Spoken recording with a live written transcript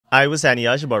Hi, what's happening,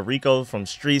 y'all? It's your boy Rico from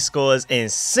StreetScores. And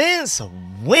since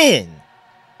when?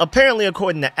 Apparently,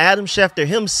 according to Adam Schefter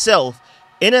himself,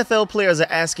 NFL players are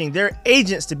asking their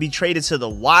agents to be traded to the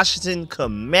Washington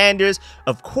Commanders.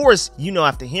 Of course, you know,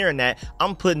 after hearing that,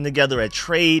 I'm putting together a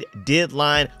trade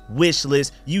deadline wish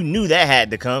list. You knew that had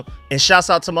to come. And shouts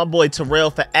out to my boy Terrell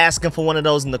for asking for one of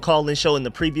those in the call-in show in the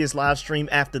previous live stream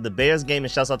after the Bears game.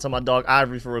 And shouts out to my dog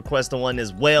Ivory for requesting one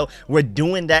as well. We're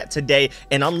doing that today.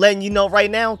 And I'm letting you know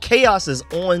right now, chaos is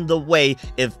on the way.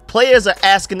 If players are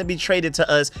asking to be traded to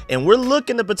us and we're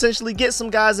looking to potentially get some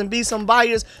guys and be some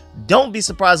buyers, don't be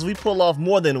surprised if we pull off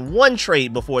more than one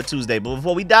trade before Tuesday. But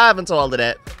before we dive into all of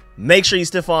that, make sure you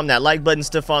stiff arm that like button,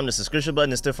 stiff arm the subscription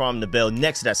button, and stiff arm the bell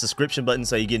next to that subscription button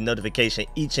so you get a notification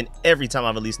each and every time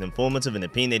I release an informative and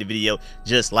opinionated video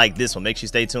just like this one. Make sure you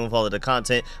stay tuned for all of the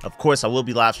content. Of course, I will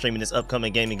be live streaming this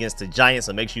upcoming game against the Giants,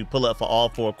 so make sure you pull up for all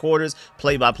 4 quarters,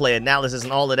 play-by-play analysis,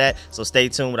 and all of that. So stay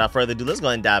tuned. Without further ado, let's go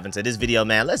ahead and dive into this video,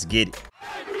 man. Let's get it.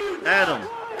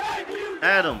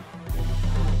 Adam.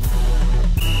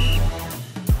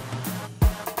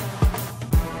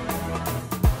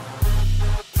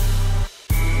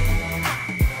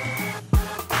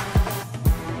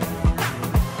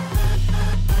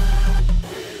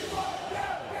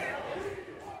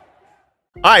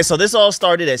 Alright, so this all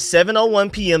started at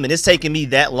 7:01 p.m. and it's taken me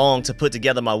that long to put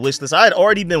together my wish list. I had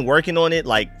already been working on it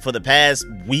like for the past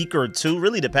week or two,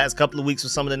 really the past couple of weeks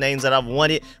with some of the names that I've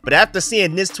wanted. But after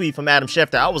seeing this tweet from Adam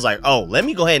Schefter, I was like, oh, let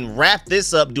me go ahead and wrap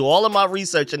this up, do all of my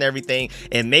research and everything,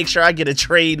 and make sure I get a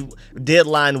trade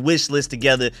deadline wish list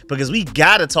together, because we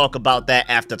gotta talk about that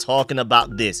after talking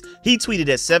about this. He tweeted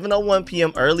at 7:01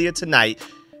 p.m. earlier tonight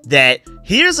that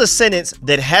here's a sentence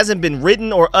that hasn't been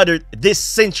written or uttered this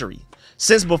century.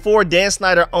 Since before Dan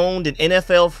Snyder owned an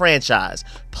NFL franchise,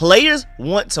 players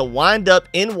want to wind up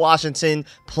in Washington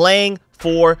playing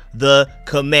for the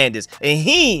Commanders. And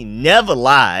he never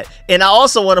lied. And I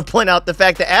also want to point out the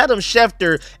fact that Adam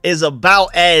Schefter is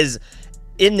about as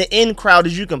in the in crowd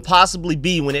as you can possibly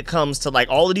be when it comes to like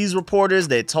all of these reporters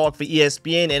that talk for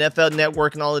ESPN, NFL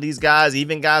Network, and all of these guys,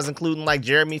 even guys including like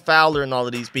Jeremy Fowler and all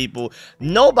of these people.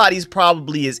 Nobody's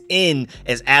probably as in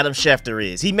as Adam Schefter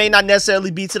is. He may not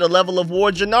necessarily be to the level of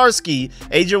Adrian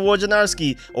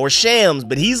Wojnarowski or Shams,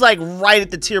 but he's like right at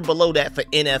the tier below that for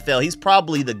NFL. He's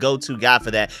probably the go-to guy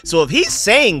for that. So if he's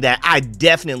saying that, I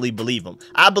definitely believe him.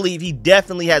 I believe he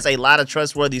definitely has a lot of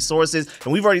trustworthy sources,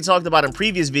 and we've already talked about in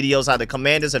previous videos how the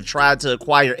Commanders have tried to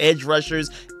acquire edge rushers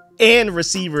and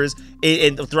receivers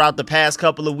throughout the past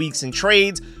couple of weeks in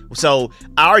trades. So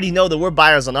I already know that we're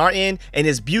buyers on our end, and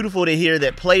it's beautiful to hear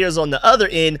that players on the other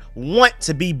end want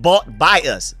to be bought by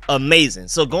us. Amazing.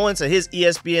 So going to his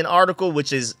ESPN article,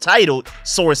 which is titled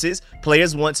Sources,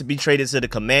 Players Want to be Traded to the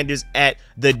Commanders at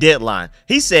the Deadline.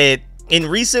 He said, in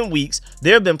recent weeks,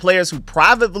 there have been players who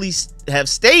privately have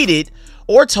stated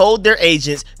or told their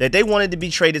agents that they wanted to be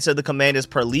traded to the Commanders,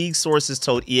 per league sources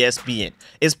told ESPN.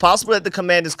 It's possible that the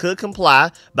Commanders could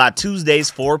comply by Tuesday's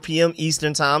 4 p.m.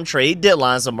 Eastern Time trade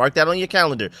deadline, so mark that on your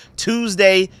calendar.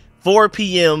 Tuesday, 4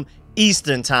 p.m.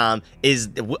 Eastern Time is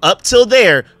up till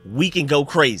there, we can go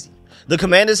crazy. The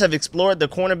Commanders have explored the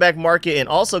cornerback market and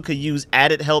also could use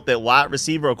added help at wide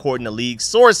receiver, according to league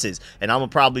sources. And I'm going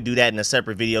to probably do that in a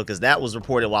separate video because that was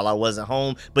reported while I wasn't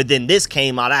home. But then this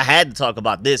came out. I had to talk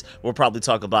about this. We'll probably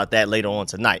talk about that later on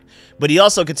tonight. But he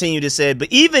also continued to say, but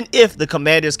even if the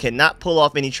Commanders cannot pull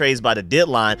off any trades by the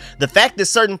deadline, the fact that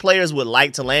certain players would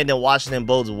like to land in Washington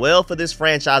bodes well for this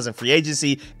franchise in free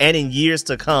agency and in years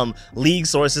to come, league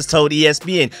sources told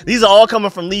ESPN. These are all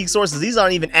coming from league sources. These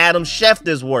aren't even Adam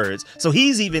Schefter's words. So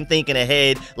he's even thinking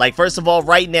ahead. Like, first of all,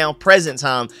 right now, present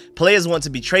time, players want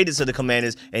to be traded to the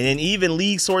Commanders, and then even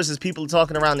league sources, people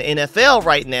talking around the NFL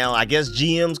right now, I guess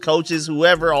GMs, coaches,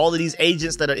 whoever, all of these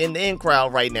agents that are in the in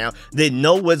crowd right now that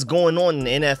know what's going on in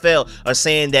the NFL are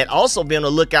saying that also be on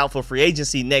the lookout for free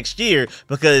agency next year,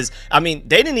 because, I mean,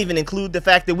 they didn't even include the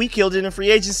fact that we killed it in free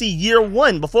agency year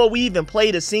 1 before we even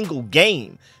played a single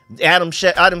game. Adam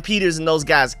Peters and those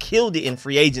guys killed it in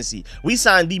free agency. We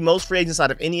signed the most free agents out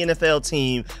of any NFL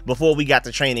team before we got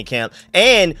to training camp,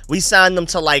 and we signed them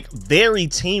to like very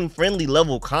team friendly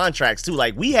level contracts too.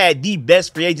 Like, we had the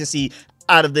best free agency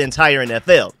out of the entire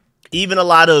NFL. Even a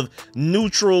lot of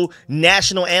neutral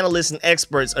national analysts and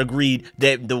experts agreed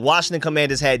that the Washington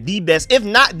Commanders had the best, if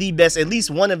not the best, at least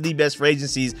one of the best free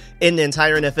agencies in the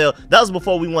entire NFL. That was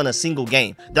before we won a single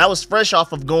game. That was fresh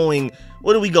off of going,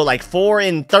 what did we go, like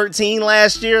 4-13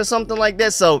 last year or something like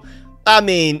that? So, I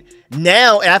mean,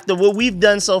 now after what we've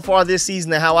done so far this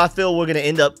season and how I feel we're going to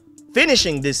end up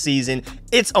finishing this season,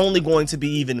 it's only going to be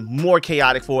even more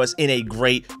chaotic for us in a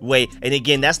great way. And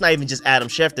again, that's not even just Adam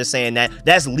Schefter saying that.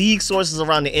 That's league sources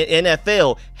around the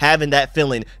NFL having that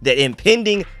feeling that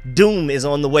impending doom is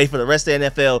on the way for the rest of the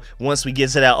NFL once we get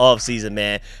to that offseason,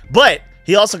 man. But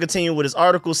he also continued with his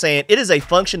article saying it is a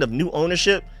function of new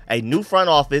ownership, a new front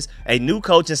office, a new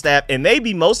coaching staff, and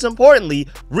maybe most importantly,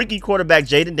 rookie quarterback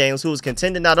Jayden Daniels, who is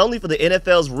contending not only for the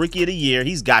NFL's Rookie of the Year,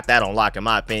 he's got that on lock in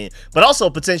my opinion, but also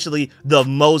potentially the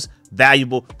most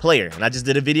valuable player. And I just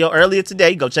did a video earlier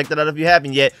today, go check that out if you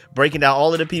haven't yet, breaking down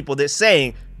all of the people that's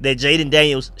saying that Jayden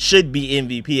Daniels should be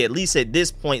MVP, at least at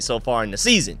this point so far in the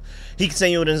season. He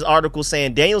continued in his article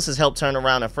saying Daniels has helped turn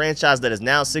around a franchise that is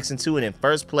now 6-2 and in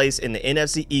first place in the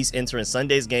NFC East entering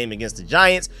Sunday's game against the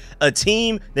Giants, a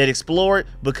team that explored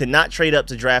but could not trade up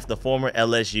to draft the former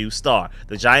LSU star.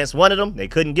 The Giants wanted him, they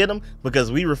couldn't get him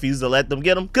because we refused to let them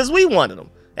get him because we wanted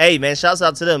him. Hey man, shouts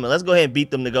out to them, and let's go ahead and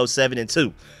beat them to go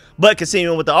 7-2. But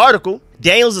continuing with the article,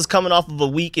 Daniels is coming off of a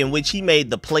week in which he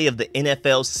made the play of the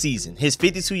NFL season. His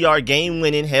 52-yard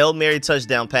game-winning Hail Mary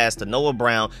touchdown pass to Noah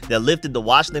Brown that lifted the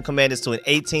Washington Commanders to an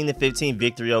 18-15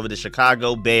 victory over the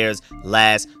Chicago Bears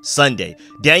last Sunday.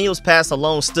 Daniels' pass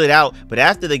alone stood out, but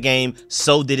after the game,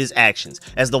 so did his actions.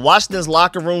 As the Washington's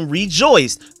locker room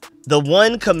rejoiced, the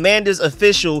one Commanders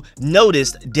official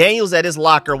noticed Daniels at his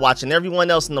locker watching everyone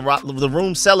else in the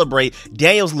room celebrate.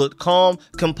 Daniels looked calm,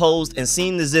 composed, and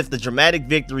seemed as if the dramatic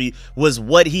victory was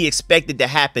what he expected to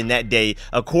happen that day,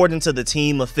 according to the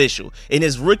team official. In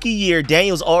his rookie year,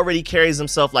 Daniels already carries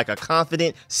himself like a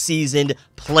confident, seasoned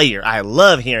player. I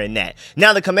love hearing that.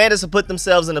 Now, the Commanders have put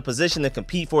themselves in a position to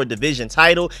compete for a division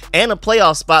title and a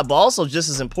playoff spot, but also just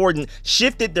as important,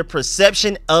 shifted the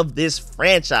perception of this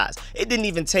franchise. It didn't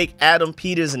even take Adam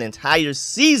Peters an entire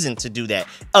season to do that.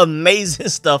 Amazing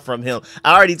stuff from him.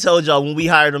 I already told y'all when we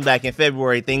hired him back in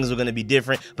February, things were going to be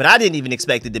different, but I didn't even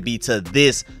expect it to be to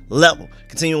this level.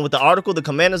 Continuing with the article, the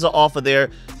Commanders are off of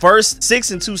their first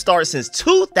 6-2 start since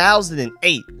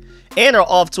 2008. And are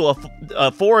off to a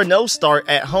 4-0 start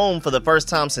at home for the first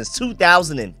time since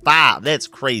 2005. That's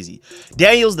crazy.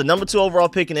 Daniels, the number 2 overall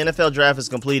pick in the NFL draft, has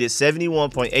completed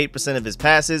 71.8% of his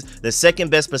passes, the second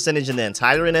best percentage in the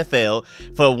entire NFL,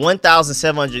 for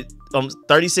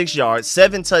 1,736 yards,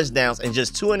 7 touchdowns, and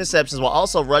just 2 interceptions, while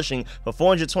also rushing for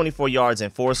 424 yards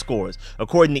and 4 scores.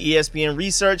 According to ESPN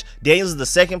research, Daniels is the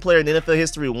second player in NFL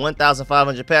history with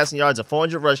 1,500 passing yards and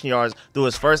 400 rushing yards through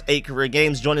his first 8 career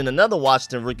games, joining another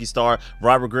Washington rookie star,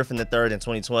 Robert Griffin III, in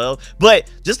 2012.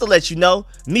 But just to let you know,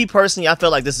 me personally, I feel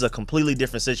like this is a completely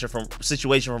different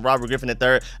situation from Robert Griffin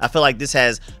III. I feel like this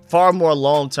has far more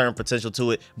long-term potential to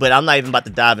it, but I'm not even about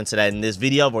to dive into that in this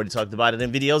video. I've already talked about it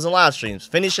in videos and live streams.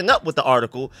 Finishing up with the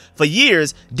article, for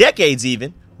years, decades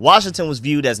even, Washington was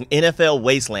viewed as an NFL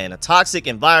wasteland, a toxic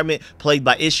environment plagued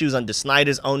by issues under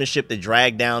Snyder's ownership that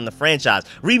dragged down the franchise.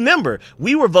 Remember,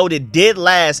 we were voted dead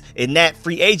last in that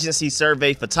free agency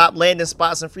survey for top landing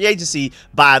spots in free agency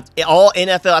by all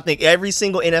NFL. I think every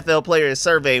single NFL player is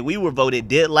surveyed. We were voted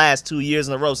dead last 2 years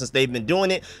in a row since they've been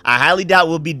doing it. I highly doubt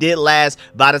we'll be dead last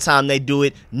by the time they do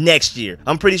it next year.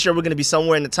 I'm pretty sure we're going to be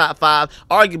somewhere in the top 5,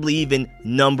 arguably even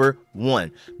number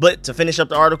 1. But to finish up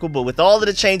the article, but with all of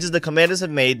the changes the Commanders have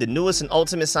made, the newest and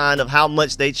ultimate sign of how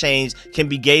much they changed can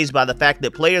be gauged by the fact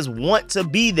that players want to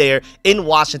be there in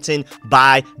Washington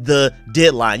by the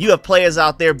deadline. You have players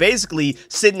out there basically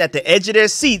sitting at the edge of their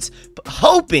seats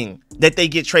hoping that they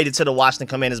get traded to the Washington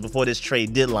Commanders before this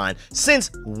trade deadline.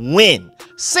 Since when?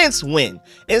 Since when?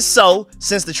 And so,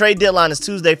 since the trade deadline is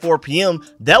Tuesday 4 p.m.,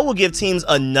 that will give teams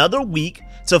another week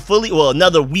to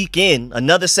another weekend,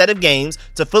 another set of games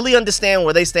to fully understand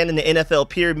where they stand in the NFL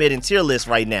pyramid and tier list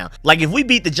right now. Like, if we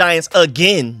beat the Giants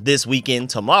again this weekend,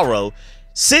 tomorrow,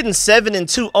 sitting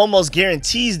 7-2 almost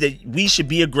guarantees that we should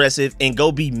be aggressive and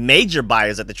go be major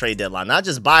buyers at the trade deadline. Not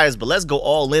just buyers, but let's go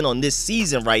all in on this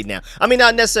season right now. I mean,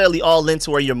 not necessarily all in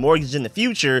to where you're mortgaging the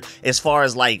future as far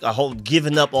as like a whole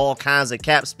giving up all kinds of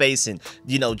cap space and,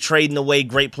 you know, trading away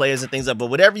great players and things like that. But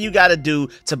whatever you got to do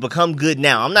to become good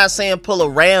now. I'm not saying pull a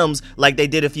Rams like they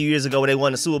did a few years ago where they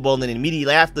won the Super Bowl and then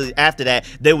immediately after that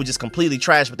they were just completely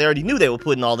trash, but they already knew they were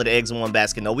putting all of the eggs in one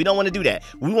basket. No, we don't want to do that.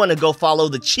 We want to go follow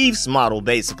the Chiefs model,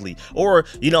 basically, or,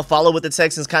 you know, follow what the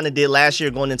Texans kind of did last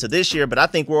year going into this year. But I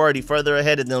think we're already further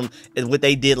ahead of them in what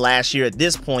they did last year at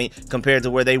this point compared to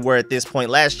where they were at this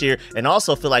point last year, and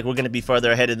also feel like we're going to be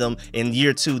further ahead of them in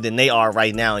year 2 than they are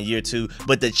right now in year 2.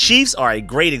 But the Chiefs are a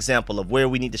great example of where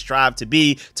we need to strive to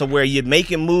be, to where you're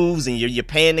making moves and you're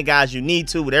paying the guys you need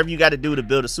to, whatever you got to do to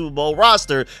build a Super Bowl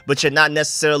roster, but you're not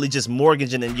necessarily just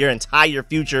mortgaging your entire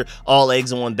future, all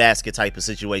eggs in one basket type of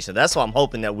situation. That's what I'm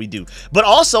hoping that we do. But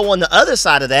also on the other other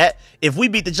side of that, if we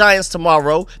beat the Giants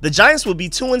tomorrow, the Giants will be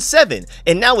 2-7.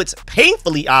 And now it's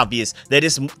painfully obvious that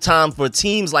it's time for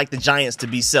teams like the Giants to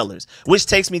be sellers, which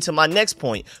takes me to my next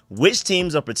point. Which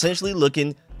teams are potentially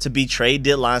looking to be trade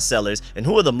deadline sellers, and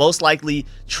who are the most likely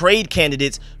trade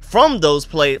candidates from those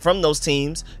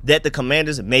teams that the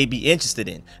Commanders may be interested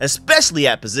in, especially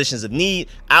at positions of need?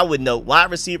 I would note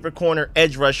wide receiver, corner,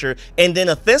 edge rusher, and then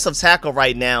offensive tackle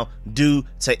right now due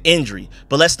to injury.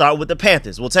 But let's start with the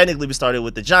Panthers. Well, technically we started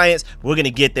with the Giants. We're going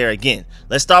to get there again.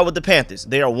 Let's start with the Panthers.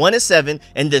 They are 1-7,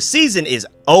 and the season is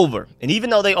over. And even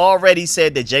though they already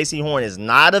said that J.C. Horn is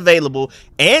not available,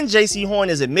 and J.C. Horn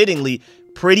is admittingly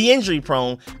pretty injury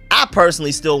prone, I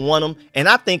personally still want him, and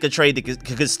I think a trade that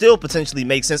could still potentially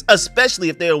make sense, especially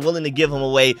if they're willing to give him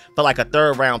away for like a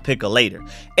 3rd round pick or later.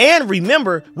 And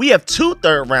remember, we have 2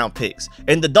 3rd round picks,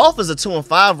 and the Dolphins are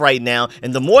 2-5 right now,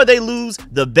 and the more they lose,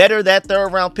 the better that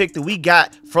 3rd round pick that we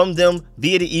got from them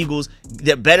via the Eagles,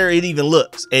 the better it even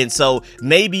looks. And so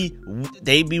maybe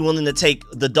they'd be willing to take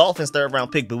the Dolphins 3rd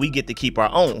round pick, but we get to keep our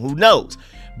own. Who knows?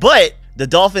 But the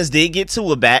Dolphins did get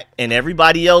Tua back, and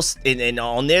everybody else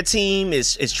on their team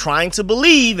is trying to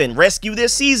believe and rescue their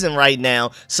season right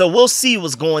now. So we'll see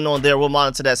what's going on there. We'll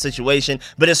monitor that situation.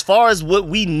 But as far as what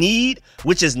we need,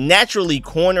 which is naturally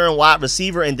corner and wide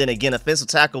receiver, and then again offensive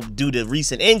tackle due to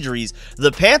recent injuries,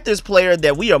 the Panthers player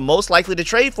that we are most likely to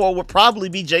trade for would probably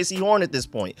be J.C. Horn at this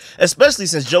point, especially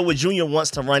since Joe Wood Jr.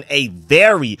 wants to run a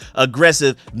very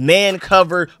aggressive man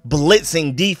cover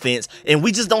blitzing defense, and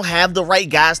we just don't have the right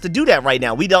guys to do that right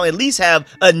now. We don't at least have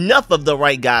enough of the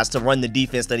right guys to run the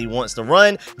defense that he wants to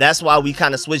run. That's why we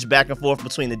kind of switch back and forth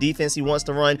between the defense he wants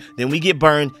to run, then we get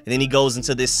burned, and then he goes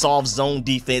into this soft zone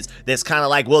defense that's kind of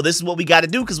like, well, this is what we got to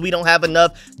do because we don't have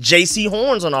enough J.C.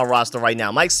 Horns on our roster right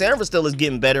now. Mike Sanford still is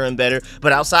getting better and better,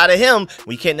 but outside of him,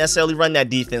 we can't necessarily run that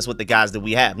defense with the guys that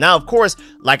we have. Now, of course,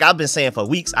 like I've been saying for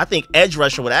weeks, I think edge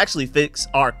rusher would actually fix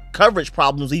our coverage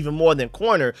problems even more than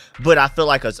corner, but I feel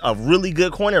like a really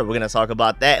good corner, we're going to talk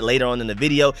about that later on in the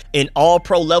video, an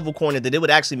all-pro level corner that it would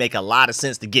actually make a lot of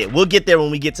sense to get. We'll get there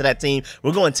when we get to that team.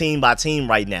 We're going team by team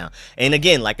right now. And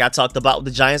again, like I talked about with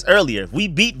the Giants earlier, if we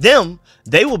beat them,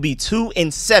 they will be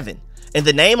 2-7. And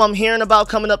the name I'm hearing about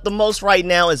coming up the most right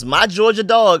now is my Georgia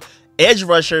dog, edge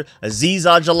rusher Azeez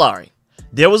Ojulari.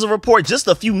 There was a report just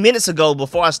a few minutes ago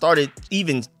before I started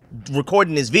even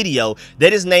recording this video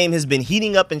that his name has been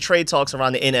heating up in trade talks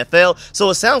around the NFL. So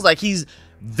it sounds like he's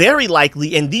very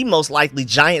likely and the most likely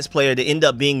Giants player to end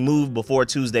up being moved before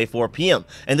Tuesday 4 p.m.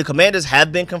 And the Commanders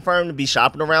have been confirmed to be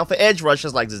shopping around for edge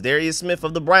rushers like Zadarius Smith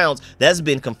of the Browns. That's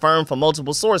been confirmed from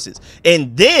multiple sources.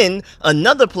 And then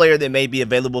another player that may be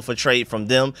available for trade from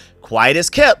them, quiet as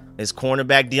kept, is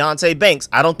cornerback Deonte Banks.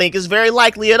 I don't think it's very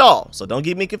likely at all, so don't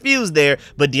get me confused there.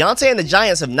 But Deonte and the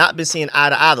Giants have not been seeing eye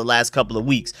to eye the last couple of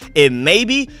weeks. And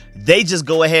maybe they just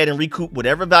go ahead and recoup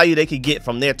whatever value they could get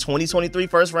from their 2023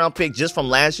 first round pick just from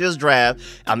last year's draft.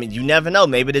 I mean, you never know.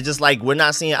 Maybe they're just like, we're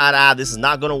not seeing eye to eye. This is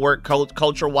not going to work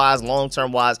culture-wise,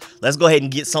 long-term wise. Let's go ahead and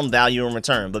get some value in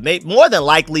return. But more than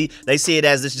likely, they see it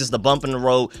as it's just a bump in the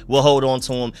road. We'll hold on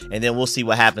to them, and then we'll see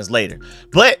what happens later.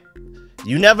 But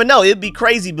you never know. It'd be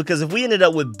crazy because if we ended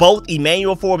up with both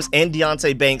Emmanuel Forbes and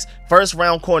Deonte Banks, first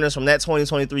round corners from that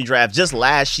 2023 draft just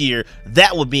last year,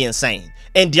 that would be insane.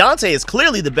 And Deonte is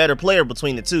clearly the better player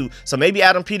between the two, so maybe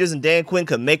Adam Peters and Dan Quinn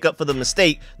could make up for the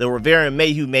mistake that Rivera and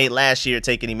Mayhew made last year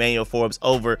taking Emmanuel Forbes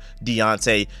over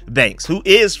Deonte Banks, who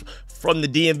is from the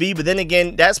DMV, but then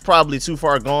again, that's probably too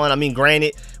far gone. I mean,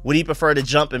 granted, would he prefer to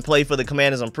jump and play for the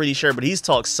Commanders? I'm pretty sure, but he's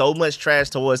talked so much trash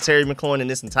towards Terry McLaurin and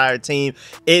this entire team,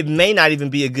 it may not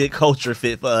even be a good culture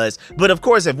fit for us. But of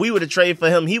course, if we were to trade for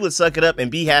him, he would suck it up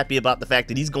and be happy about the fact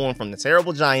that he's going from the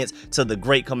terrible Giants to the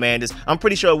great Commanders. I'm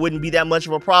pretty sure it wouldn't be that much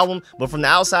of a problem, but from the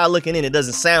outside looking in, it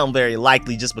doesn't sound very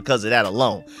likely just because of that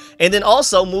alone. And then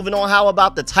also, moving on, how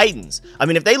about the Titans? I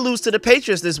mean, if they lose to the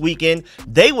Patriots this weekend,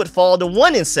 they would fall to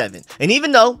 1-7. And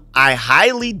even though I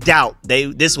highly doubt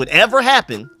this would ever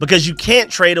happen, because you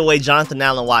can't trade away Jonathan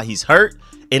Allen while he's hurt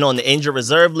and on the injured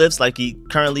reserve list like he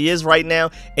currently is right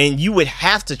now, and you would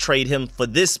have to trade him for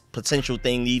this potential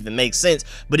thing to even make sense.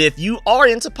 But if you are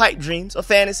into pipe dreams or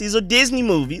fantasies or Disney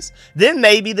movies, then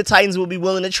maybe the Titans will be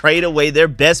willing to trade away their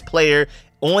best player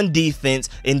on defense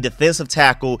in defensive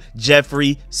tackle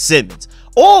Jeffrey Simmons.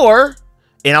 Or,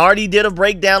 and I already did a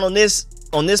breakdown on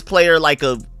this player like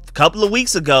a couple of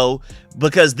weeks ago,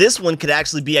 because this one could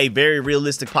actually be a very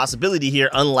realistic possibility here,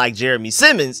 unlike Jeffrey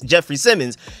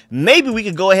Simmons. Maybe we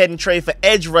could go ahead and trade for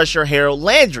edge rusher Harold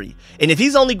Landry. And if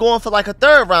he's only going for like a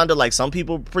third rounder, like some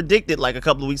people predicted like a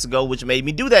couple of weeks ago, which made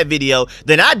me do that video,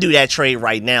 then I'd do that trade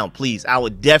right now, please. I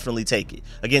would definitely take it.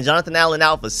 Again, Jonathan Allen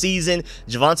out for season.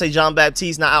 Javonte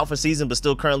Jean-Baptiste not out for season, but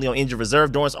still currently on injured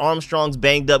reserve. Dorrance Armstrong's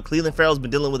banged up. Cleveland Farrell's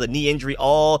been dealing with a knee injury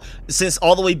all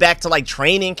the way back to like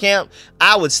training camp.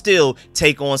 I would still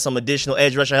take on some additional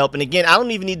edge rusher help. And again, I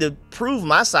don't even need to prove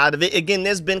my side of it. Again,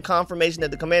 there's been confirmation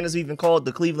that the Commanders even called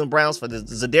the Cleveland Browns for the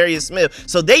Zadarius Smith,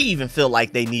 so they even feel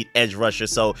like they need edge rusher.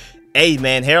 So hey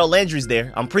man, Harold Landry's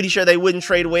there. I'm pretty sure they wouldn't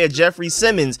trade away a Jeffrey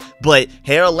Simmons, but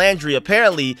Harold Landry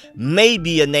apparently may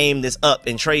be a name that's up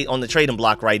and trade on the trading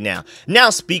block right now. Now,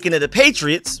 speaking of the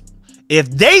Patriots, if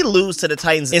they lose to the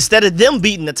Titans, instead of them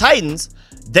beating the Titans,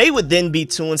 they would then be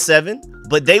 2-7,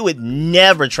 but they would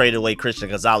never trade away Christian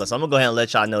Gonzalez. I'm gonna go ahead and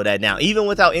let y'all know that now, even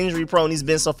with how injury prone he's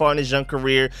been so far in his young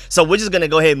career. So we're just gonna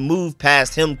go ahead and move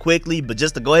past him quickly, but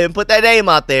just to go ahead and put that name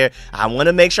out there, I want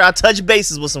to make sure I touch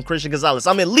bases with some Christian Gonzalez.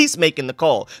 I'm at least making the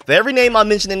call. For every name I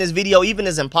mentioned in this video, even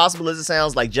as impossible as it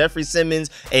sounds, like Jeffrey Simmons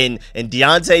and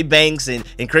Deonte Banks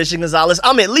and Christian Gonzalez,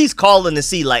 I'm at least calling to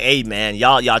see like, hey man,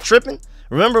 y'all tripping?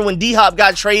 Remember when D-Hop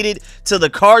got traded to the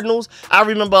Cardinals? I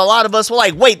remember a lot of us were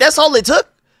like, wait, that's all it took?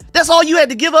 That's all you had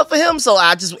to give up for him? So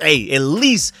I just, hey, at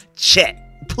least check.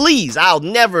 Please, I'll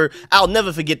never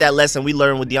forget that lesson we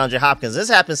learned with DeAndre Hopkins. This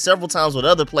happened several times with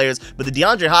other players, but the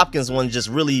DeAndre Hopkins one just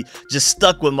really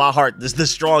stuck with my heart the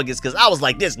strongest, because I was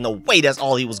like, there's no way that's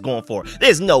all he was going for.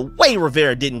 There's no way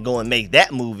Rivera didn't go and make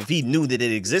that move if he knew that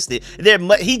it existed.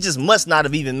 He just must not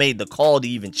have even made the call to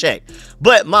even check.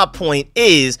 But my point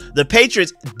is, the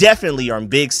Patriots definitely are in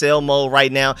big sell mode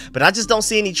right now, but I just don't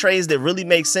see any trades that really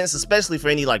make sense, especially for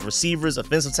any like receivers,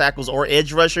 offensive tackles, or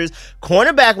edge rushers.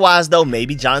 Cornerback wise though,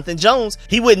 maybe Jonathan Jones.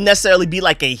 He wouldn't necessarily be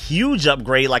like a huge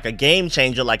upgrade, like a game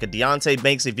changer, like a Deonte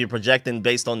Banks if you're projecting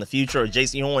based on the future, or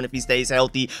JC Horn if he stays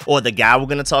healthy, or the guy we're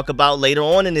going to talk about later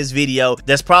on in this video.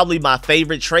 That's probably my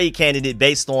favorite trade candidate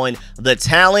based on the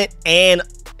talent and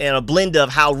a blend of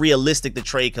how realistic the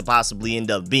trade could possibly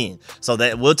end up being. So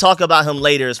that we'll talk about him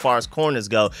later as far as corners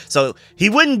go. So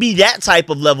he wouldn't be that type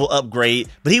of level upgrade,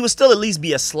 but he would still at least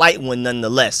be a slight one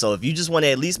nonetheless. So if you just want to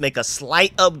at least make a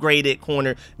slight upgrade at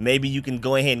corner, maybe you can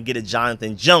go ahead and get a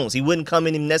Jonathan Jones. He wouldn't come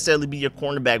in and necessarily be your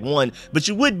cornerback one, but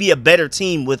you would be a better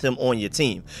team with him on your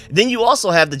team. Then you also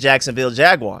have the Jacksonville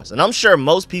Jaguars, and I'm sure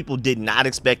most people did not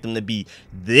expect them to be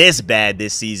this bad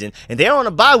this season, and they're on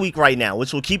a bye week right now,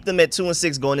 which will keep them at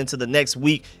 2-6 going into the next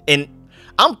week. And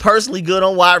I'm personally good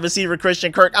on wide receiver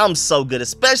Christian Kirk. I'm so good,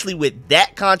 especially with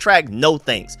that contract. No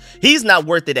thanks. He's not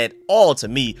worth it at all to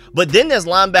me. But then there's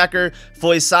linebacker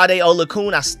Foyesade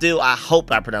Olakun. I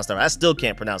hope I pronounced that right. I still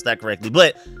can't pronounce that correctly,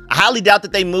 but I highly doubt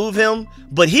that they move him.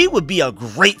 But he would be a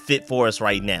great fit for us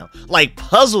right now, like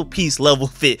puzzle piece level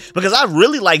fit, because I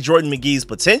really like Jordan McGee's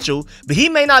potential, but he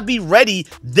may not be ready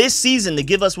this season to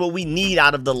give us what we need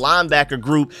out of the linebacker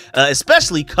group,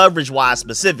 especially coverage wise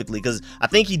specifically, because I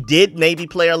think he did maybe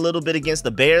play a little bit against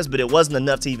the Bears, but it wasn't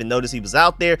enough to even notice he was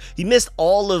out there. He missed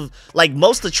all of, like,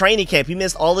 most of training camp. He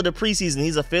missed all of the preseason.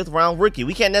 He's a 5th round rookie.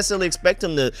 We can't necessarily expect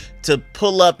him to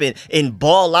pull up and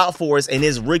ball out for us in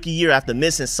his rookie year after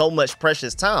missing so much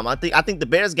precious time. I think the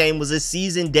Bears game was his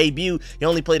season debut. He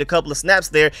only played a couple of snaps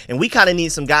there, and we kind of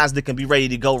need some guys that can be ready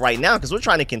to go right now, because we're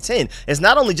trying to contend. It's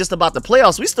not only just about the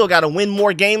playoffs. We still got to win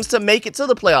more games to make it to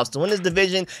the playoffs, to win this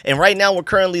division. And right now we're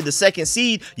currently the 2nd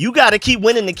seed. You got to keep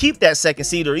winning to keep that 2nd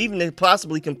seed, or even to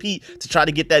possibly compete to try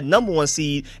to get that number 1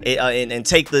 seed and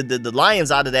take the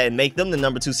Lions out of that and make them the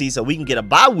number 2 seed, so we can get a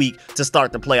bye week to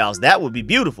start the playoffs. That would be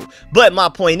beautiful. But my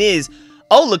point is,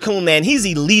 Olakun, man, he's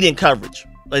elite in coverage,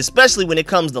 especially when it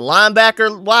comes to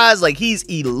linebacker wise. Like, he's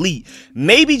elite.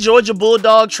 Maybe Georgia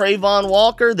Bulldog Trayvon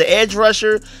Walker, the edge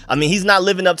rusher. I mean, he's not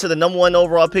living up to the number 1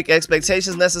 overall pick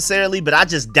expectations necessarily, but I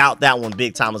just doubt that one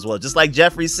big time as well. Just like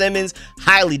Jeffrey Simmons,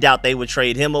 highly doubt they would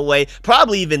trade him away.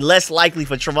 Probably even less likely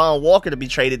for Trayvon Walker to be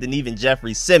traded than even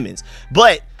Jeffrey Simmons.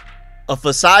 But a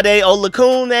Foyesade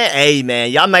Olakun, man, hey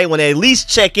man, y'all might want to at least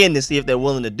check in to see if they're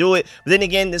willing to do it. But then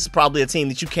again, this is probably a team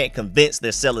that you can't convince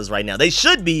they're sellers right now. They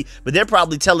should be, but they're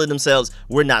probably telling themselves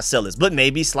we're not sellers. But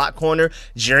maybe slot corner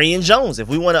Jarian Jones, if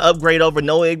we want to upgrade over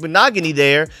Noah Igbenogany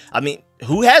there. I mean,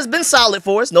 who has been solid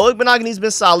for us. Noah Igbenogany's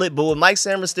been solid, but with Mike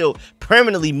Sammers still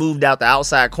permanently moved out the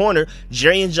outside corner,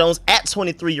 Jarian Jones at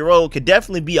 23-year-old could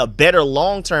definitely be a better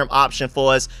long-term option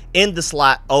for us in the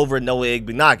slot over Noah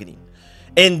Igbenogany.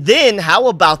 And then how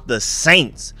about the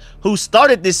Saints, who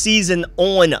started this season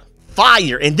on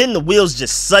fire, and then the wheels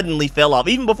just suddenly fell off.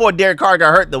 Even before Derek Carr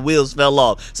got hurt, the wheels fell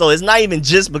off. So it's not even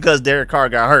just because Derek Carr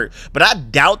got hurt. But I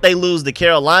doubt they lose to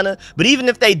Carolina. But even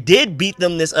if they did beat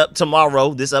them this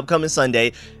upcoming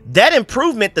Sunday, that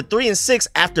improvement to 3-6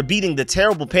 after beating the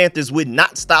terrible Panthers would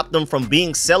not stop them from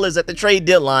being sellers at the trade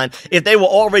deadline if they were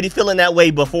already feeling that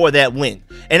way before that win.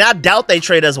 And I doubt they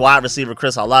trade us wide receiver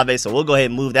Chris Olave, so we'll go ahead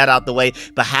and move that out the way.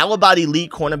 But how about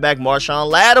elite cornerback Marshon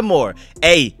Lattimore?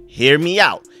 Hey, hear me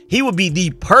out. He would be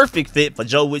the perfect fit for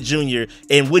Joe Witt Jr.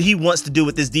 and what he wants to do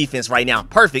with this defense right now.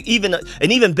 Perfect.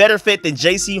 An even better fit than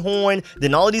J.C. Horn,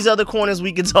 than all of these other corners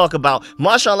we can talk about.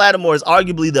 Marshon Lattimore is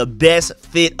arguably the best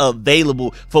fit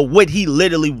available for what he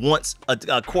literally wants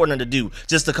a corner to do.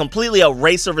 Just to completely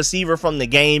erase a receiver from the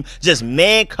game, just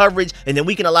man coverage, and then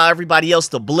we can allow everybody else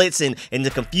to blitz and to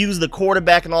confuse the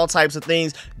quarterback and all types of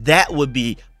things. That would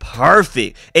be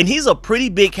perfect. And he's a pretty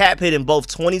big cap hit in both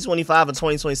 2025 and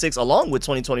 2026, along with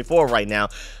 2024 right now.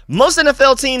 Most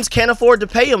NFL teams can't afford to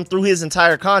pay him through his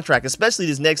entire contract, especially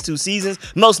these next 2 seasons.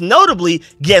 Most notably,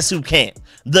 guess who can't?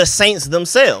 The Saints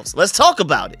themselves. Let's talk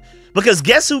about it. Because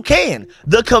guess who can?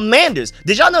 The Commanders.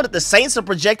 Did y'all know that the Saints are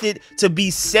projected to be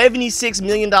 $76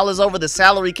 million over the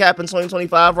salary cap in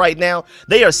 2025 right now?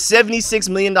 They are $76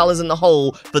 million in the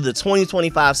hole for the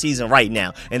 2025 season right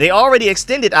now. And they already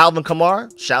extended Alvin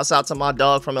Kamara. Shouts out to my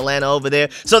dog from Atlanta over there.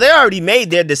 So they already made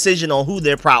their decision on who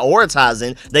they're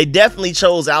prioritizing. They definitely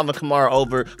chose Alvin Kamara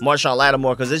over Marshon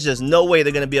Lattimore because there's just no way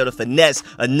they're going to be able to finesse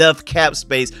enough cap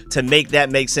space to make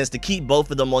that make sense to keep both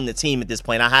of them on the team at this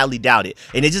point. I highly doubt it.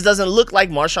 And it just doesn't look like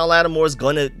Marshon Lattimore is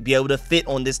going to be able to fit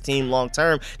on this team long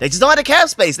term. They just don't have the cap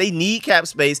space. They need cap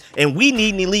space, and we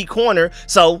need an elite corner.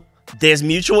 So there's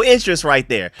mutual interest right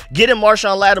there. Getting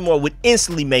Marshon Lattimore would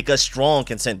instantly make us strong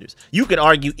contenders. You could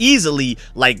argue easily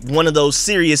like one of those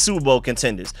serious Super Bowl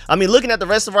contenders. I mean, looking at the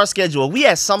rest of our schedule, we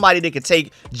had somebody that could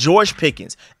take George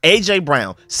Pickens, AJ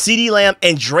Brown, CeeDee Lamb,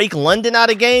 and Drake London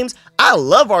out of games. I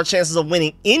love our chances of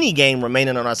winning any game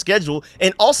remaining on our schedule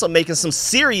and also making some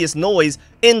serious noise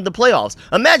in the playoffs.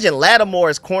 Imagine Lattimore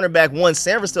as cornerback 1,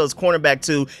 Sanford as cornerback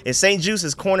 2, and St. Juice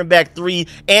as cornerback 3,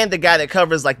 and the guy that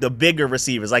covers like the bigger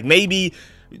receivers. Like maybe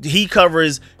he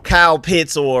covers Kyle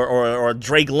Pitts or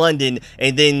Drake London,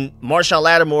 and then Marshon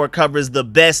Lattimore covers the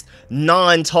best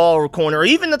non-tall corner, or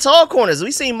even the tall corners.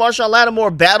 We've seen Marshon Lattimore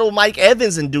battle Mike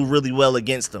Evans and do really well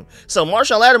against them. So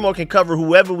Marshon Lattimore can cover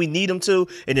whoever we need him to,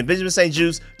 and then Benjamin St.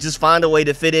 Juice just find a way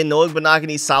to fit in. Noah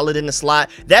Benogany solid in the slot.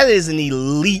 That is an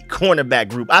elite cornerback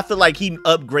group. I feel like he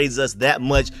upgrades us that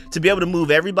much to be able to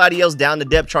move everybody else down the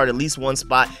depth chart at least one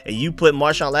spot, and you put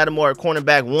Marshon Lattimore at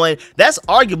cornerback 1. That's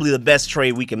arguably the best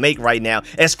trade we can make right now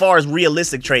as far as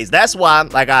realistic trades. That's why,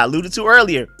 like I alluded to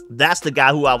earlier, that's the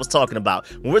guy who I was talking about.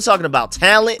 When we're talking about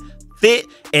talent, fit,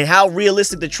 and how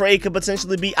realistic the trade could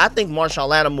potentially be, I think Marshon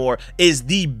Lattimore is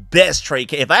the best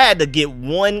trade. If I had to get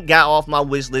one guy off my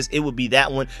wish list, it would be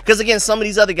that one. Because again, some of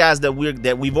these other guys that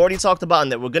we've already talked about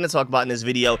and that we're going to talk about in this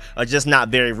video are just not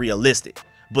very realistic.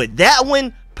 But that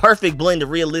one, perfect blend of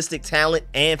realistic talent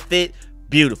and fit.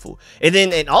 Beautiful.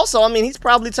 And also, I mean, he's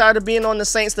probably tired of being on the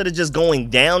Saints that are just going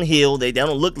downhill. They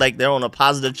don't look like they're on a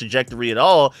positive trajectory at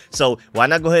all. So why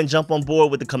not go ahead and jump on board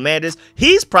with the Commanders?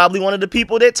 He's probably one of the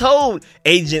people that told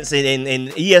agents and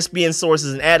ESPN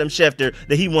sources and Adam Schefter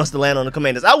that he wants to land on the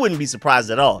Commanders. I wouldn't be surprised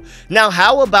at all. Now,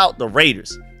 how about the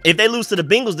Raiders? If they lose to the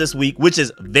Bengals this week, which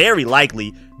is very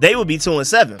likely, they would be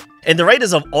 2-7. And the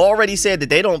Raiders have already said that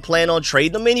they don't plan on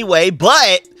trading them anyway,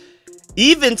 but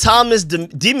even Thomas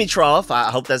Dimitroff,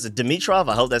 I hope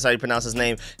that's how you pronounce his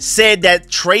name, said that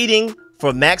trading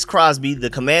for Max Crosby, the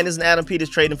Commanders and Adam Peters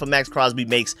trading for Max Crosby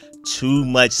makes too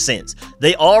much sense.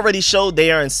 They already showed they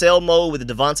are in sell mode with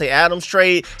the Devontae Adams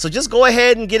trade, so just go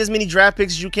ahead and get as many draft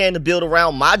picks as you can to build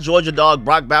around my Georgia dog,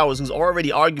 Brock Bowers, who's already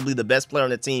arguably the best player on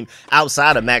the team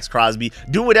outside of Max Crosby.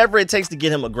 Do whatever it takes to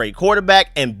get him a great quarterback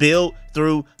and build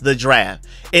through the draft.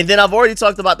 And then I've already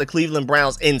talked about the Cleveland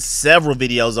Browns in several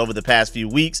videos over the past few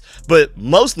weeks, but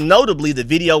most notably the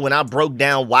video when I broke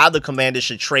down why the Commanders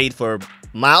should trade for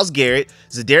Myles Garrett,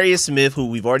 Zadarius Smith, who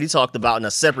we've already talked about in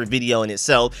a separate video in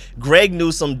itself, Greg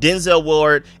Newsome, Denzel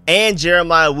Ward, and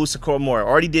Jeremiah Owusu-Koramoah.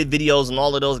 Already did videos on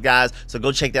all of those guys, so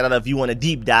go check that out if you want to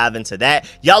deep dive into that.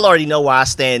 Y'all already know where I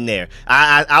stand there.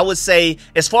 I would say,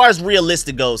 as far as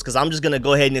realistic goes, because I'm just going to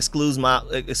go ahead and exclude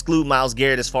Myles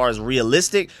Garrett as far as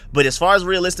realistic, but as far as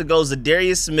realistic goes,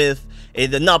 Zadarius Smith,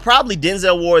 probably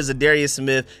Denzel Ward, Zadarius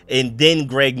Smith, and then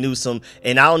Greg Newsome.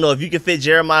 And I don't know if you can fit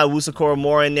Jeremiah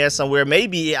Owusu-Koramoah in there somewhere. Maybe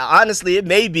maybe, honestly, it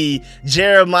may be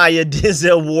Jeremiah,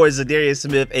 Denzel Ward, Zadarius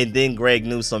Smith, and then Greg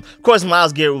Newsome. Of course,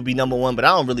 Myles Garrett would be number one, but I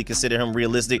don't really consider him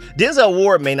realistic. Denzel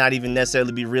Ward may not even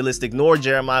necessarily be realistic, nor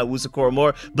Jeremiah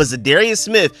Owusu-Koramoah, but Zadarius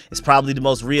Smith is probably the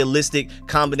most realistic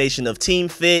combination of team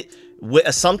fit,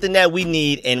 with something that we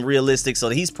need and realistic, so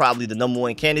he's probably the number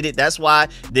one candidate. That's why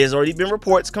there's already been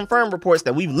reports, confirmed reports,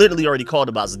 that we've literally already called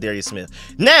about Zadarius Smith.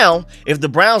 Now, if the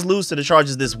Browns lose to the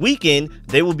Chargers this weekend,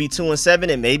 they will be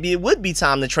 2-7, and maybe it would be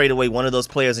time to trade away one of those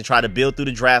players and try to build through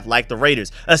the draft like the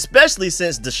Raiders, especially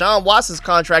since Deshaun Watson's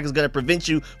contract is going to prevent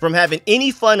you from having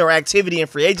any fun or activity in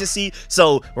free agency.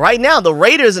 So right now, the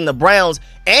Raiders and the Browns,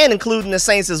 and including the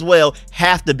Saints as well,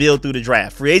 have to build through the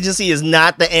draft. Free agency is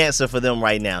not the answer for them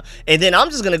right now. And then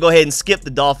I'm just going to go ahead and skip the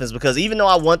Dolphins, because even though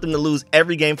I want them to lose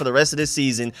every game for the rest of this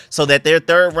season so that their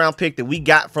third round pick that we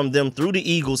got from them through the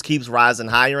Eagles keeps rising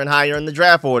higher and higher in the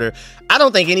draft order, I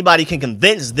don't think anybody can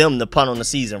convince them to punt on the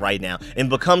season right now and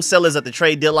become sellers at the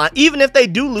trade deadline. Even if they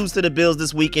do lose to the Bills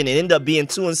this weekend and end up being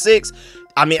 2-6,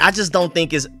 I mean, I just don't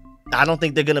think I don't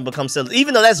think they're going to become sellers,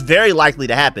 even though that's very likely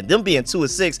to happen. Them being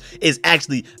 2-6 is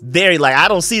actually very likely. I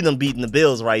don't see them beating the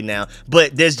Bills right now,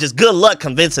 but there's just good luck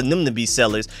convincing them to be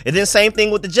sellers. And then same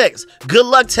thing with the Jets. Good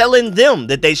luck telling them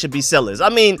that they should be sellers. I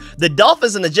mean, the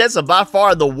Dolphins and the Jets are by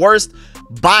far the worst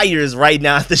buyers right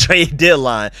now at the trade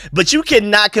deadline, but you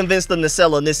cannot convince them to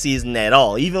sell on this season at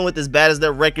all, even with as bad as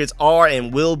their records are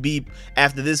and will be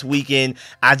after this weekend.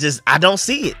 I don't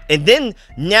see it. And then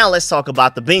now let's talk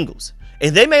about the Bengals.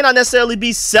 And they may not necessarily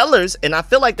be sellers, and I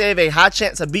feel like they have a high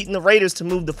chance of beating the Raiders to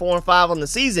move to 4-5 on the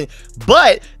season,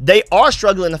 but they are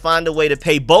struggling to find a way to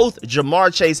pay both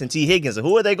Jamar Chase and T. Higgins. And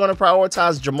who are they going to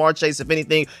prioritize? Jamar Chase, if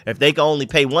anything, if they can only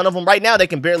pay one of them. Right now, they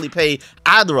can barely pay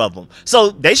either of them. So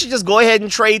they should just go ahead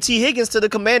and trade T. Higgins to the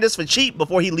Commanders for cheap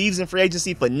before he leaves in free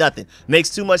agency for nothing.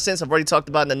 Makes too much sense. I've already talked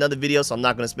about it in another video, so I'm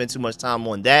not going to spend too much time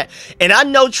on that. And I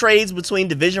know trades between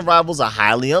division rivals are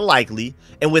highly unlikely,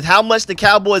 and with how much the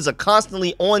Cowboys are constantly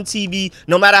on TV,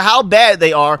 no matter how bad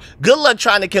they are, good luck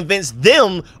trying to convince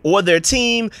them or their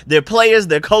team, their players,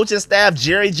 their coaching staff,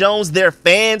 Jerry Jones, their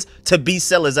fans to be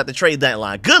sellers at the trade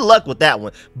deadline. Good luck with that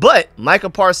one. But Micah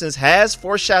Parsons has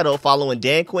foreshadowed following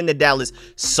Dan Quinn to Dallas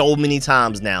so many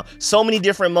times now. So many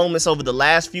different moments over the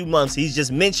last few months. He's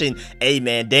just mentioned, hey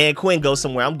man, Dan Quinn goes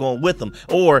somewhere, I'm going with him.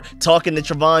 Or talking to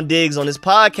Trevon Diggs on his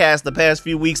podcast the past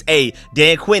few weeks, hey,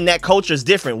 Dan Quinn, that culture is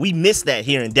different. We miss that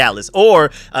here in Dallas.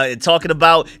 Or talking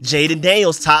about Jaden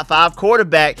Daniels, top 5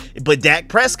 quarterback, but Dak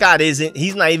Prescott isn't.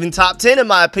 He's not even top 10 in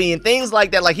my opinion. Things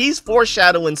like that. Like, he's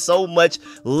foreshadowing so much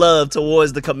love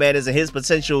towards the Commanders and his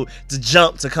potential to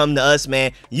jump to come to us,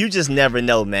 man. You just never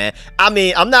know, man. I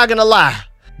mean, I'm not gonna lie.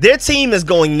 Their team is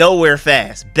going nowhere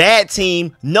fast. Bad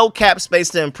team, no cap space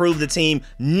to improve the team,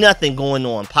 nothing going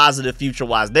on positive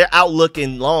future-wise. Their outlook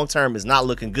in long-term is not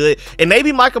looking good. And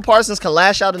maybe Micah Parsons can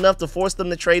lash out enough to force them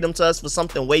to trade him to us for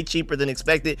something way cheaper than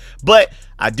expected. But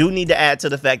I do need to add to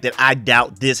the fact that I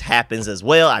doubt this happens as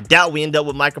well. I doubt we end up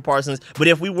with Micah Parsons. But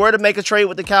if we were to make a trade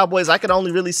with the Cowboys, I could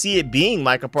only really see it being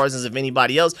Micah Parsons if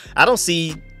anybody else. I don't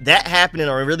see that happening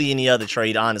or really any other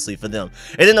trade, honestly, for them.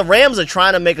 And then the Rams are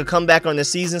trying to make a comeback on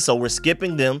this season, so we're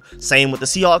skipping them. Same with the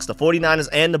Seahawks, the 49ers,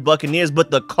 and the Buccaneers.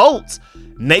 But the Colts,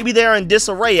 maybe they're in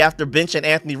disarray after benching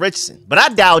Anthony Richardson. But I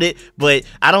doubt it. But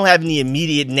I don't have any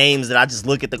immediate names that I just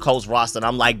look at the Colts roster and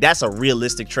I'm like, that's a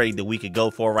realistic trade that we could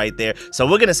go for right there. So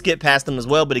we're going to skip past them as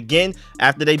well. But again,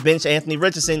 after they bench Anthony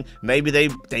Richardson, maybe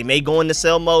they may go into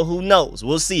sell mode. Who knows?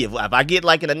 We'll see. If I get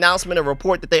like an announcement or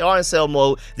report that they are in sell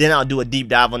mode, then I'll do a deep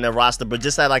dive on their roster. But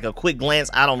just at like a quick glance,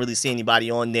 I don't really see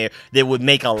anybody on there that would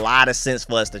make a lot of sense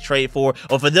for us to trade for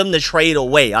or for them to trade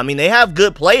away. I mean, they have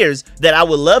good players that I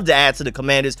would love to add to the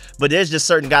Commanders, but there's just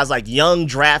certain guys like young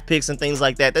draft picks and things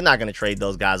like that. They're not going to trade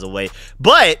those guys away.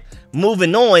 But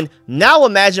moving on, now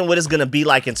imagine what it's going to be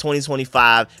like in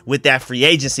 2025 with that free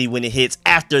agency when it hits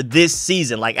after this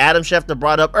season. Like Adam Schefter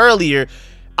brought up earlier,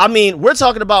 I mean, we're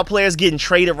talking about players getting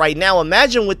traded right now.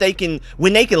 Imagine what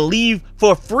when they can leave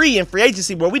for free in free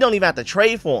agency where we don't even have to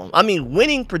trade for them. I mean,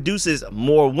 winning produces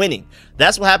more winning.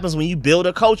 That's what happens when you build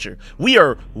a culture. We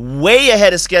are way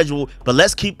ahead of schedule, but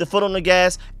let's keep the foot on the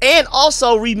gas. And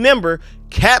also remember,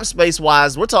 cap space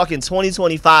wise, we're talking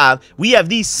 2025. We have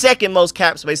the second most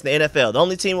cap space in the NFL. The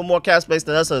only team with more cap space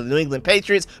than us are the New England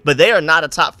Patriots, but they are not a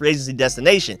top free agency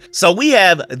destination. So we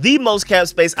have the most cap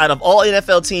space out of all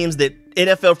NFL teams that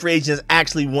NFL free agents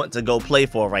actually want to go play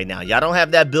for right now. Y'all don't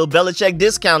have that Bill Belichick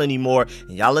discount anymore,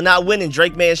 and y'all are not winning.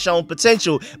 Drake may have shown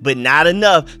potential, but not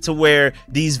enough to where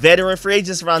these veteran free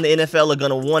agents around the NFL are going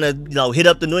to want to, hit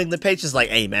up the New England Patriots like,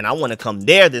 hey, man, I want to come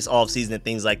there this offseason and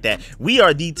things like that. We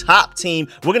are the top team.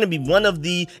 We're going to be one of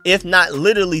the, if not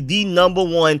literally the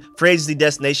 #1 free agency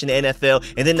destination in the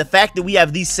NFL. And then the fact that we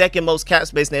have the second most cap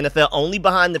space in the NFL, only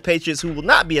behind the Patriots, who will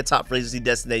not be a top free agency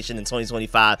destination in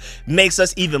 2025, makes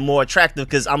us even more attractive,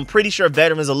 because I'm pretty sure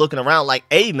veterans are looking around like,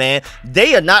 hey, man,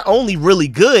 they are not only really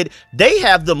good, they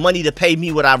have the money to pay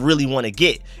me what I really want to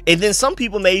get. And then some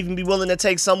people may even be willing to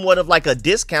take somewhat of like a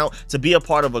discount to be a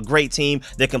part of a great team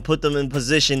that can put them in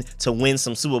position to win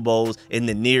some Super Bowls in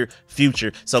the near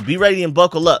future. So be ready and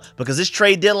buckle up, because this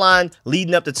trade deadline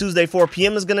leading up to Tuesday 4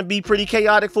 p.m. is going to be pretty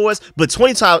chaotic for us, but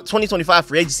 2025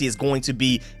 free agency is going to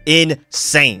be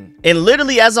insane. And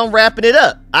literally as I'm wrapping it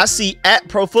up, I see at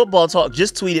Pro Football Talk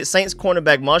just tweeted Saints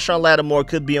cornerback Marshon Lattimore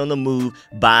could be on the move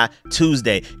by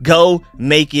Tuesday. Go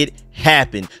make it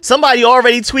happen. Somebody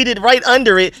already tweeted right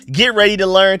under it, get ready to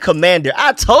learn Commander.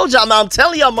 I told y'all, I'm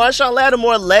telling y'all, Marshon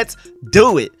Lattimore, let's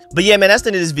do it. But yeah, man, that's the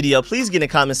end of this video. Please get in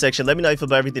the comment section. Let me know how you feel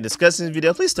about everything discussed in this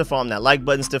video. Please still farm that like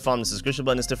button, still farm the subscription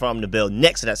button, still farm the bell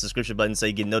next to that subscription button so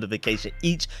you get notification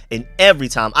each and every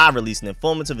time I release an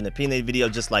informative and opinionated video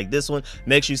just like this one.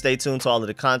 Make sure you stay tuned to all of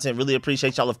the content. Really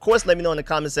appreciate y'all. Of course, let me know in the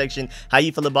comment section how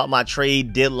you feel about my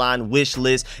trade deadline wish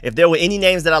list. If there were any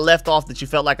names that I left off that you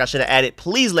felt like I should have added,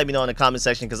 please let me know in the comment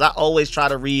section, because I always try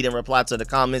to read and reply to the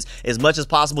comments as much as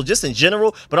possible, just in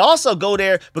general, but also go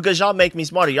there because y'all make me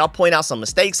smarter. Y'all point out some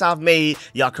mistakes I've made.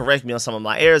 Y'all correct me on some of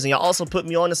my errors, and y'all also put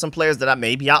me on to some players that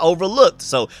I overlooked.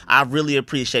 So I really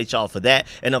appreciate y'all for that.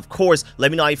 And of course, let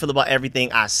me know how you feel about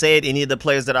everything I said, any of the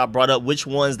players that I brought up, which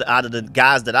ones out of the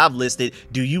guys that I've listed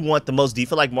do you want the most? Do you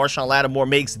feel like Marshon Lattimore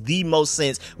makes the most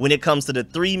sense when it comes to the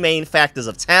three main factors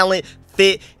of talent,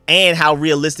 fit, and how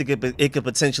realistic it could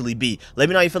potentially be? Let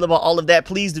me know how you feel about all of that.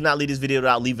 Please do not leave this video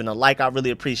without leaving a like. I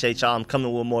really appreciate y'all. I'm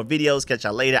coming with more videos. Catch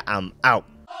y'all later. I'm out.